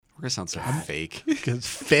We're going to sound so fake. It's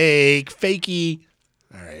fake, fakey.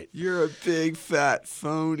 All right. You're a big fat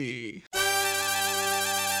phony.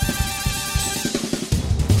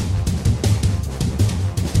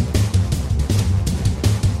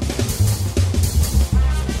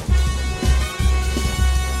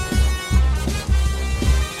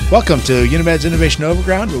 Welcome to Unimed's Innovation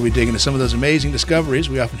Overground, where we dig into some of those amazing discoveries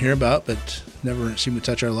we often hear about but never seem to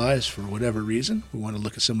touch our lives for whatever reason. We want to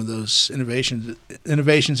look at some of those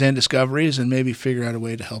innovations and discoveries and maybe figure out a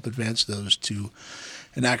way to help advance those to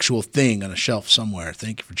an actual thing on a shelf somewhere.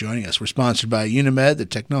 Thank you for joining us. We're sponsored by Unimed, the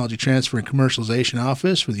Technology Transfer and Commercialization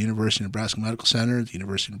Office for the University of Nebraska Medical Center, the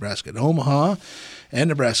University of Nebraska at Omaha, and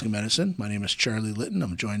Nebraska Medicine. My name is Charlie Litton.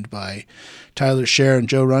 I'm joined by Tyler Scher and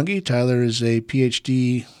Joe Runge. Tyler is a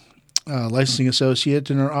PhD licensing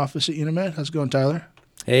associate in our office at Unimed. How's it going, Tyler?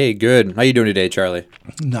 Hey, good. How you doing today, Charlie?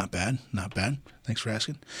 Not bad. Not bad. Thanks for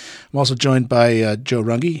asking. I'm also joined by Joe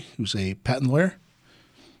Runge, who's a patent lawyer.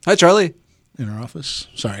 Hi, Charlie. In our office.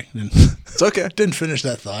 Sorry. It's okay. Didn't finish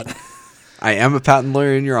that thought. I am a patent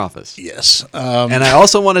lawyer in your office. Yes. And I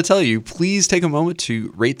also want to tell you, please take a moment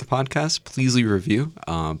to rate the podcast. Please leave a review.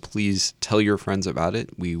 Please tell your friends about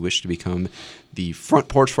it. We wish to become the front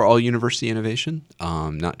porch for all university innovation,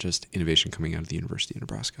 not just innovation coming out of the University of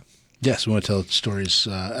Nebraska. Yes, we want to tell stories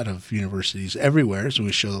out of universities everywhere, so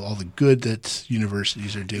we show all the good that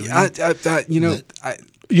universities are doing.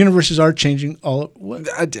 Universities are changing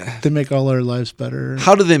they make all our lives better.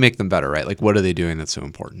 How do they make them better, right? Like, what are they doing that's so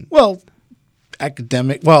important? Well,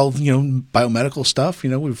 academic, biomedical stuff.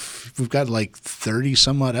 We've got like 30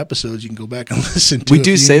 some odd episodes you can go back and listen to. We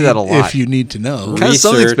do say that a lot. If you need to know. Kind of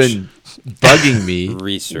something's been bugging me.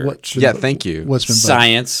 Research. Thank you. What's been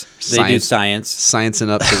Science. They do science. Sciencing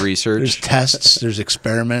up the research. There's tests, there's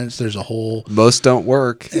experiments, there's a whole Most don't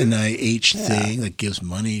work. NIH thing that gives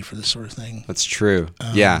money for this sort of thing. That's true.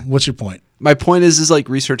 Yeah. What's your point? My point is like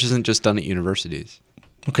research isn't just done at universities.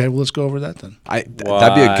 Okay, well, let's go over that then. That'd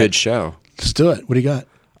be a good show. Let's do it. What do you got?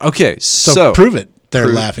 Okay, So prove it. They're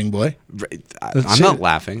laughing, boy. I'm not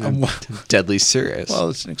laughing. I'm deadly serious. Well,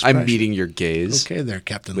 it's an expression. I'm meeting your gaze. Okay, there,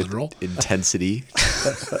 Captain with Literal. intensity.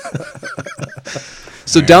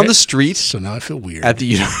 So down the street, So now I feel weird. at the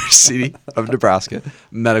University of Nebraska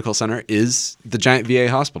Medical Center is the giant VA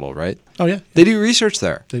hospital, right? Oh, yeah. They do research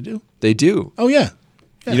there. They do? They do. Oh, yeah.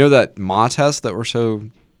 You know that MA test that we're so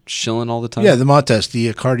shilling all the time? Yeah, the MA test,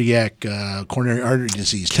 the cardiac coronary artery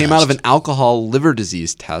disease Came out of an alcohol liver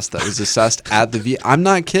disease test that was assessed at the VA. I'm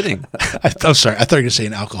not kidding. I'm sorry. I thought you were going to say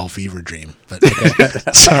an alcohol fever dream. But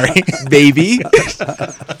okay. Sorry. Baby.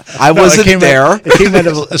 I wasn't there. It came out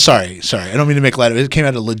of sorry. I don't mean to make light of it. It came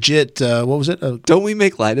out of legit. What was it? Don't we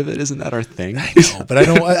make light of it? Isn't that our thing? I know, but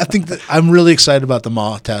I think that I'm really excited about the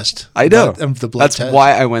MA test. I know. The blood That's test.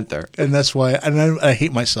 why I went there. And that's why I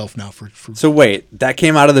hate myself now for So wait, that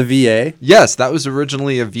came out of the VA? Yes, that was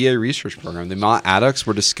originally a VA research program. The MA adducts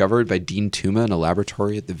were discovered by Dean Tuma in a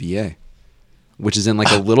laboratory at the VA, which is in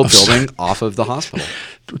like a little building off of the hospital.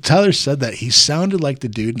 Tyler said that he sounded like the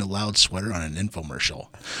dude in a loud sweater on an infomercial.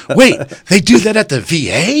 Wait, they do that at the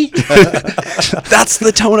VA? That's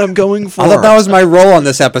the tone I'm going for. I thought that was my role on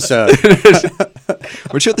this episode.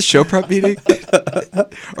 Weren't you at the show prep meeting?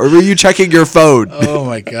 Or were you checking your phone? Oh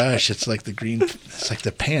my gosh, it's like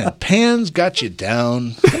the pan. Pans got you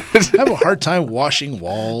down. Have a hard time washing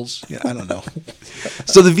walls. Yeah, I don't know.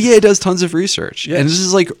 So the VA does tons of research. Yes. And this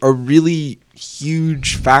is like a really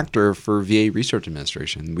huge factor for VA Research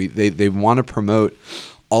Administration. They want to promote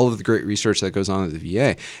all of the great research that goes on at the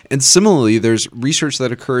VA. And similarly, there's research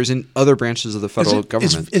that occurs in other branches of the federal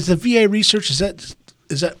government. Is the VA research, is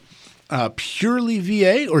that purely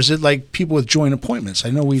VA, or is it like people with joint appointments?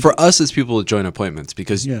 I know For us, it's people with joint appointments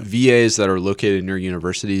because Yeah. VAs that are located near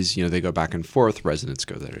universities, they go back and forth. Residents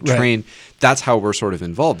go there to Right. train. That's how we're sort of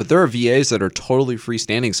involved. But there are VAs that are totally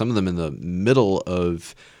freestanding, some of them in the middle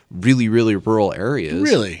of really, really rural areas.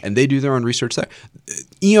 Really? And they do their own research there.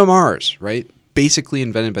 EMRs, right? Basically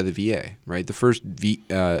invented by the VA, right? The first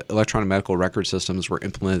electronic medical record systems were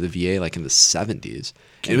implemented at the VA like in the 70s.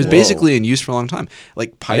 And it was basically in use for a long time.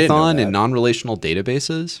 Like I didn't know Python that. and non-relational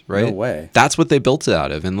databases, right? No way. That's what they built it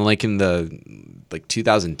out of. And like in the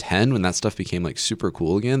 2010, when that stuff became like super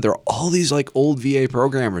cool again, there are all these like old VA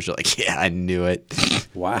programmers who are like, yeah, I knew it.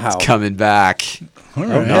 Wow. It's coming back. All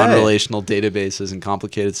right. Non-relational databases and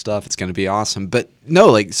complicated stuff. It's going to be awesome. But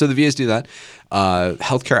no, so the VAs do that.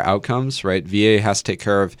 Healthcare outcomes, right? VA has to take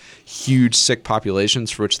care of huge sick populations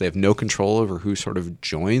for which they have no control over who sort of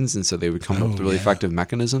joins, and so they would come up with really effective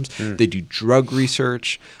mechanisms. They do drug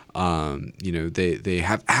research. They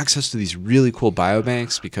have access to these really cool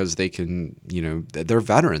biobanks because they can, they're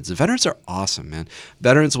veterans. The veterans are awesome, man.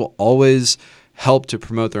 Veterans will always help to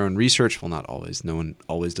promote their own research. Well, not always. No one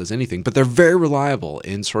always does anything, but they're very reliable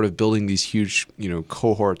in sort of building these huge,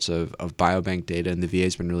 cohorts of biobank data, and the VA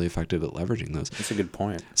has been really effective at leveraging those. That's a good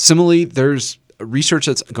point. Similarly, there's research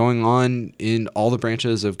that's going on in all the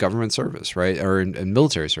branches of government service, right, or in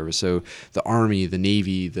military service. So the Army, the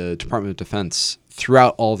Navy, the Department of Defense,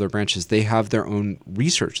 throughout all of their branches, they have their own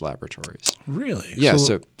research laboratories. Really? Yeah.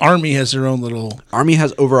 So Army has their own little. Army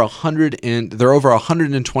has over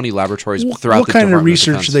 120 laboratories throughout the What kind Department of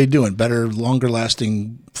research Defense. are they doing? Better, longer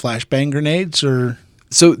lasting flashbang grenades, or?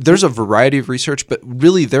 So there's a variety of research, but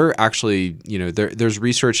really they're actually, there's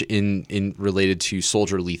research in related to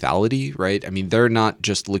soldier lethality, right? I mean, they're not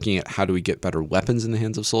just looking at how do we get better weapons in the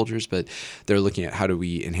hands of soldiers, but they're looking at how do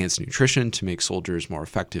we enhance nutrition to make soldiers more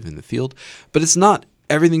effective in the field. But it's not,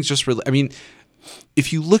 everything's just really, I mean,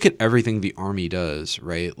 if you look at everything the Army does,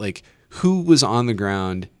 right? Like, who was on the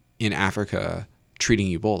ground in Africa treating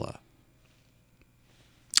Ebola?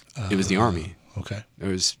 It was the Army. Okay.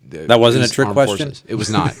 That wasn't a trick armed question? forces. It was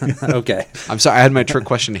not. Okay. I'm sorry. I had my trick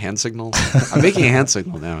question hand signal. I'm making a hand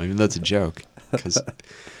signal now, even though it's a joke.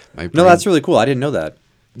 No, that's really cool. I didn't know that.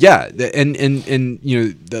 Yeah,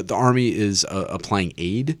 the Army is applying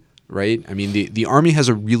aid, right? I mean, the Army has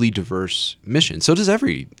a really diverse mission. So does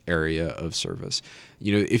every area of service.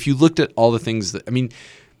 If you looked at all the things that, I mean,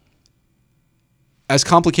 as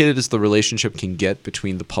complicated as the relationship can get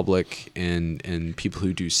between the public and people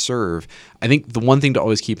who do serve, I think the one thing to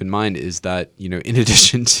always keep in mind is that, in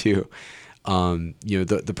addition to,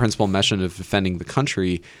 the principal mission of defending the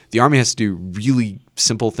country, the Army has to do really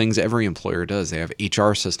simple things every employer does. They have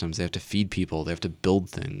HR systems. They have to feed people. They have to build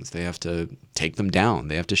things. They have to take them down.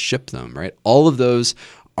 They have to ship them, right? All of those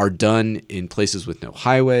are done in places with no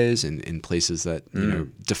highways and in places that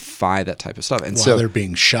defy that type of stuff. And While they're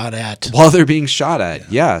being shot at.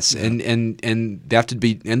 Yes. Yeah. And they have to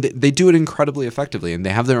be, and they do it incredibly effectively, and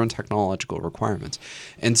they have their own technological requirements.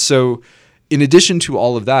 And so, in addition to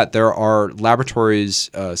all of that, there are laboratories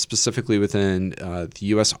specifically within the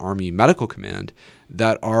U.S. Army Medical Command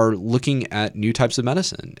that are looking at new types of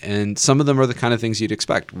medicine. And some of them are the kind of things you'd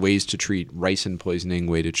expect, ways to treat ricin poisoning,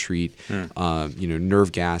 way to treat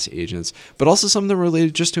nerve gas agents, but also some of them are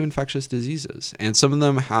related just to infectious diseases. And some of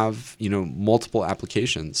them have multiple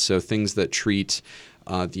applications, so things that treat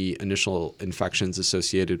the initial infections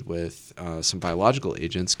associated with some biological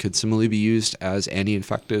agents could similarly be used as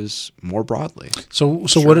anti-infectives more broadly. So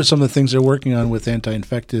what are some of the things they're working on with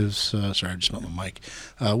anti-infectives? Sorry, I just smelled the mic.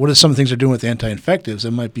 What are some of the things they're doing with anti-infectives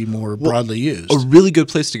that might be more broadly used? A really good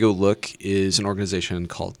place to go look is an organization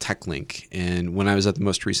called TechLink. And when I was at the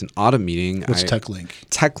most recent autumn meeting, What's TechLink?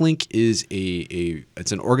 TechLink is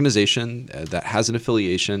it's an organization that has an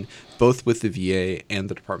affiliation both with the VA and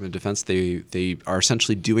the Department of Defense. They are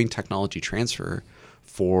essentially doing technology transfer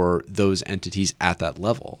for those entities at that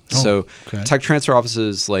level. Tech transfer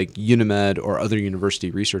offices like UNIMED or other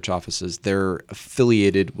university research offices, they're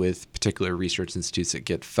affiliated with particular research institutes that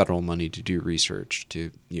get federal money to do research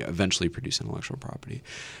to eventually produce intellectual property.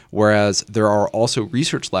 Whereas there are also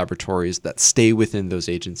research laboratories that stay within those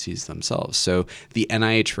agencies themselves. So the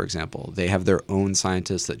NIH, for example, they have their own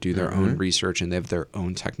scientists that do their own research, and they have their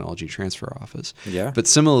own technology transfer office. Yeah. But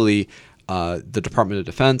similarly, the Department of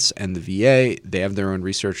Defense and the VA, they have their own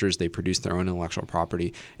researchers, they produce their own intellectual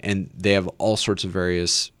property, and they have all sorts of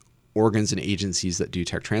various organs and agencies that do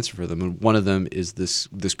tech transfer for them. And one of them is this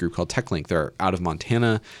group called TechLink. They're out of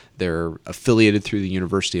Montana. They're affiliated through the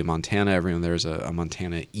University of Montana. Everyone there is a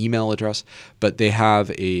Montana email address. But they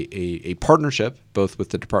have a partnership both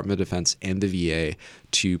with the Department of Defense and the VA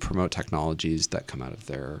to promote technologies that come out of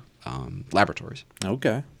their laboratories.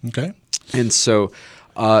 Okay. And so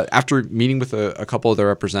after meeting with a couple of their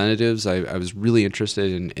representatives, I was really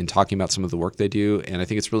interested in talking about some of the work they do. And I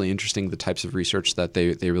think it's really interesting the types of research that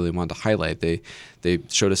they really wanted to highlight. They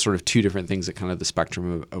showed us sort of two different things at kind of the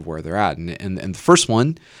spectrum of where they're at. And the first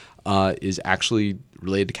one is actually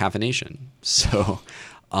related to caffeination. So,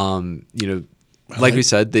 like we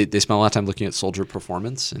said, they spent a lot of time looking at soldier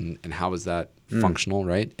performance and how is that functional,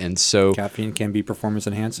 right? And so caffeine can be performance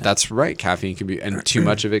enhancing. That's right. Caffeine can be, and too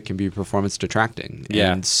much of it can be performance detracting.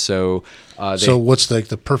 Yeah. And so, so what's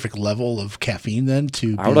the perfect level of caffeine then?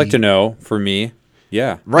 I would like to know. For me,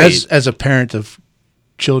 yeah, right. As a parent of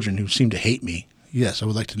children who seem to hate me, Yes, I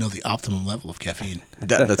would like to know the optimum level of caffeine.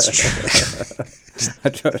 That's true.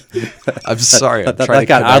 I'm sorry. I'm that trying to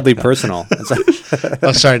got connect oddly that. personal.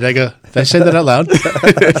 Oh, sorry. Did I say that out loud?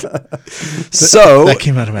 So That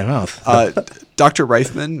came out of my mouth. Dr.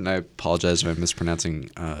 Reifman, and I apologize if I'm mispronouncing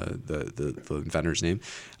the inventor's name,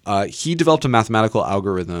 he developed a mathematical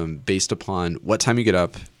algorithm based upon what time you get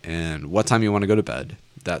up and what time you want to go to bed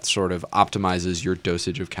that sort of optimizes your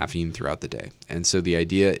dosage of caffeine throughout the day. And so the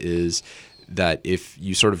idea is that if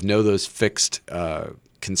you sort of know those fixed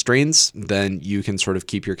constraints, then you can sort of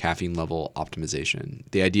keep your caffeine level optimization.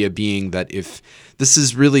 The idea being that if this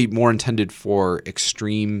is really more intended for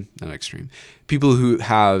people who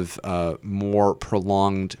have more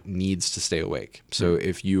prolonged needs to stay awake. So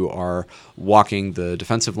if you are walking the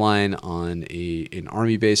defensive line on an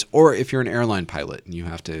army base, or if you're an airline pilot and you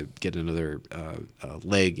have to get another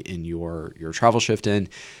leg in your travel shift in,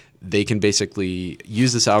 they can basically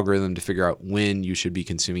use this algorithm to figure out when you should be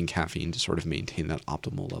consuming caffeine to sort of maintain that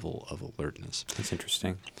optimal level of alertness. That's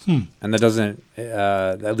interesting. And that doesn't,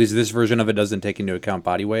 at least this version of it doesn't take into account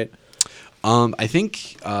body weight? I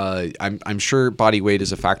think I'm sure body weight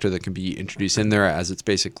is a factor that can be introduced in there as it's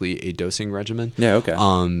basically a dosing regimen. Yeah, okay.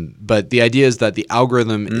 But the idea is that the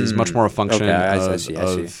algorithm is much more a function I see.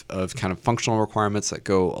 of kind of functional requirements that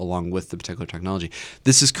go along with the particular technology.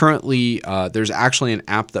 This is currently there's actually an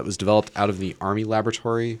app that was developed out of the Army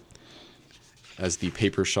laboratory. As the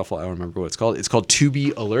paper shuffle, I don't remember what it's called. It's called To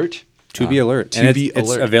Be Alert. To Be Alert. To And Be it's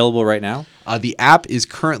Alert. available right now? The app is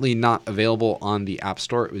currently not available on the App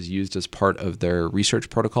Store. It was used as part of their research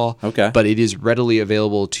protocol. Okay. But it is readily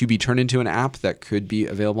available to be turned into an app that could be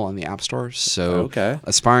available on the App Store. So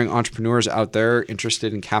aspiring entrepreneurs out there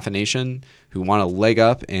interested in caffeination who want a leg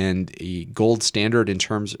up and a gold standard in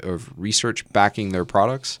terms of research backing their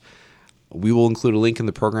products, we will include a link in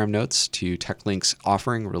the program notes to TechLink's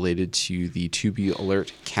offering related to the To Be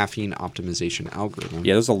Alert caffeine optimization algorithm.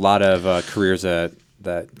 Yeah, there's a lot of careers that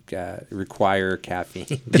require caffeine.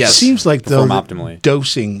 It seems like though optimally.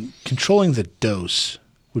 Controlling the dose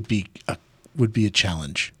would be a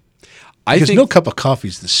challenge. I Because think no cup of coffee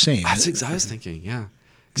is the same. that's exactly what I was thinking. Yeah,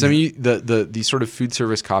 because I mean the sort of food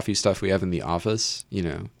service coffee stuff we have in the office, you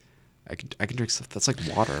know. I can drink stuff that's like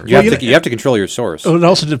water. You have to control your source. It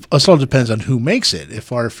also depends on who makes it.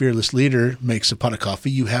 If our fearless leader makes a pot of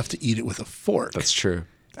coffee, you have to eat it with a fork. That's true.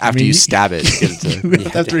 After you stab it, get it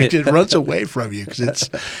to, After it runs away from you, because it's,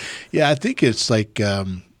 I think it's like,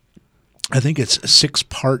 I think it's 6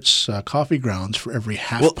 parts coffee grounds for every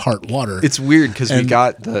half part water. It's weird because we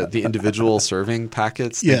got the individual serving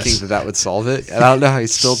packets thinking that would solve it. And I don't know how he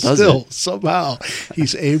still does it. Somehow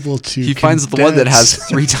he's able to. He finds the one that has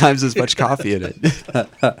 3 times as much coffee in it.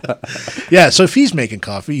 Yeah, so if he's making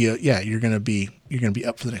coffee, you're gonna be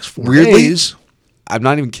up for the next 4 Weirdly, days. I'm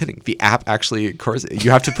not even kidding. The app actually, of course,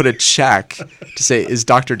 you have to put a check to say, is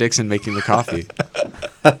Dr. Dixon making the coffee?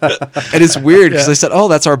 And it's weird because I said, oh,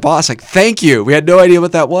 that's our boss. Like, thank you. We had no idea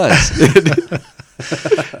what that was.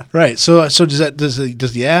 Right. So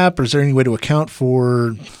does the app, or is there any way to account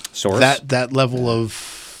for source? that level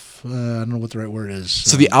of, I don't know what the right word is.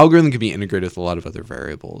 So the algorithm can be integrated with a lot of other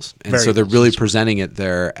variables. And so they're really presenting it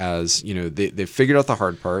there as, you know, they figured out the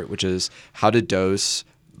hard part, which is how to dose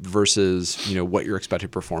versus, you know, what your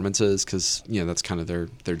expected performance is, because, you know, that's kind of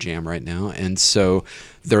their jam right now. And so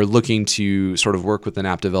they're looking to sort of work with an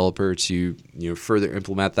app developer to, you know, further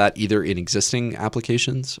implement that either in existing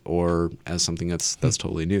applications or as something that's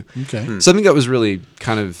totally new. Okay. Something that was really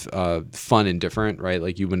kind of fun and different, right?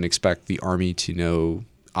 Like you wouldn't expect the Army to know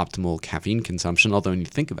optimal caffeine consumption, although when you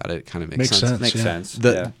think about it, it kind of makes sense. Makes sense.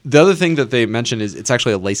 The other thing that they mentioned is it's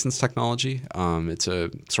actually a licensed technology. It's a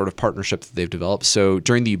sort of partnership that they've developed. So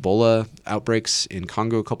during the Ebola outbreaks in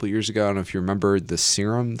Congo a couple of years ago, I don't know if you remember the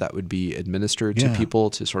serum that would be administered to people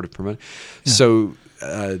to sort of promote. Yeah. So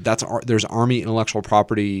there's Army intellectual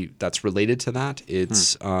property that's related to that.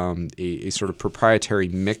 It's a sort of proprietary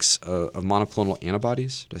mix of monoclonal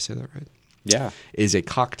antibodies. Did I say that right? Yeah. Is a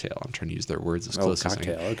cocktail. I'm trying to use their words as close as I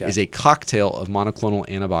can. Okay. Is a cocktail of monoclonal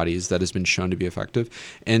antibodies that has been shown to be effective.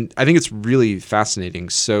 And I think it's really fascinating.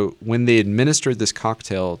 So when they administered this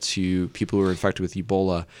cocktail to people who were infected with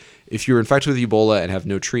Ebola, if you were infected with Ebola and have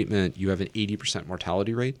no treatment, you have an 80%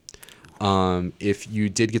 mortality rate. If you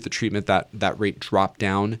did get the treatment, that rate dropped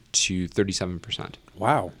down to 37%.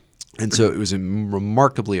 Wow. And so it was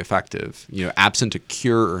remarkably effective. You know, absent a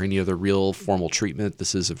cure or any other real formal treatment,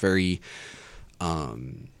 this is a very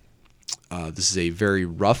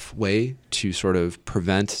rough way to sort of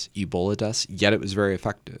prevent Ebola deaths. Yet it was very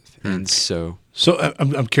effective. And so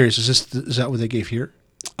I'm curious. Is that what they gave here?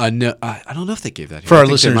 No, I don't know if they gave that here. For our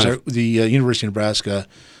listeners, the University of Nebraska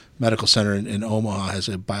Medical Center in Omaha has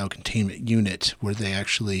a biocontainment unit where they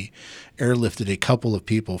actually airlifted a couple of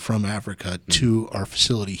people from Africa to our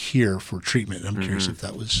facility here for treatment. I'm curious if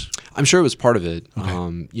that was... I'm sure it was part of it. Okay.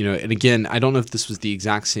 And again, I don't know if this was the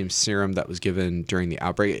exact same serum that was given during the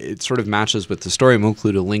outbreak. It sort of matches with the story. We'll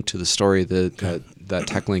include a link to the story that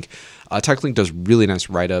TechLink. TechLink does really nice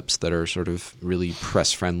write-ups that are sort of really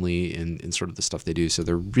press-friendly in sort of the stuff they do. So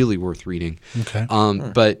they're really worth reading. Okay.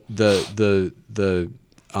 But the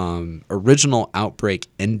original outbreak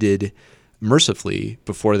ended mercifully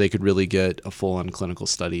before they could really get a full-on clinical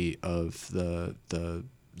study of the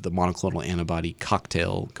monoclonal antibody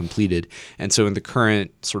cocktail completed. And so in the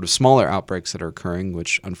current sort of smaller outbreaks that are occurring,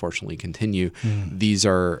 which unfortunately continue, these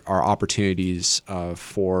are opportunities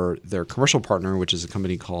for their commercial partner, which is a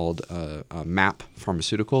company called MAP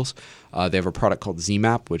Pharmaceuticals. They have a product called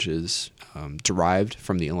ZMAP, which is derived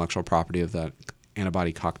from the intellectual property of that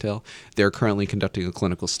antibody cocktail. They're currently conducting a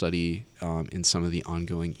clinical study in some of the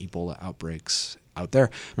ongoing Ebola outbreaks out there.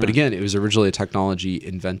 But again, it was originally a technology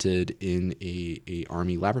invented in a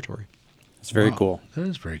Army laboratory. It's very cool. That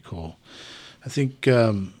is very cool. I think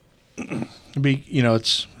it's kind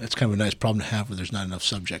of a nice problem to have where there's not enough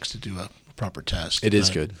subjects to do a proper test. It is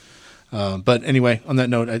good. But anyway, on that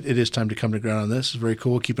note, it is time to come to ground on this. It's very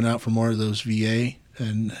cool. Keeping out for more of those VA.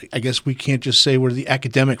 And I guess we can't just say we're the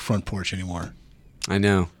academic front porch anymore. I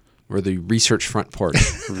know. We're the research front porch.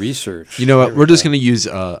 Research. You know what? We're just going to use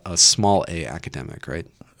a small a academic, right?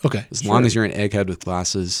 Okay. As long as you're an egghead with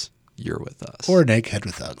glasses, you're with us. Or an egghead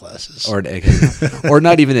without glasses. Or an egghead. Or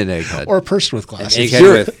not even an egghead. Or a person with glasses.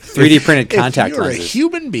 Egghead with 3D printed contact if you're lenses. a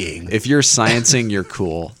human being. If you're sciencing, you're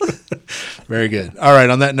cool. Very good. All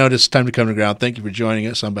right. On that note, it's time to come to ground. Thank you for joining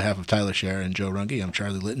us. On behalf of Tyler Scher and Joe Runge, I'm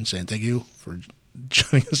Charlie Litton saying thank you for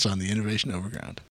joining us on the Innovation Overground.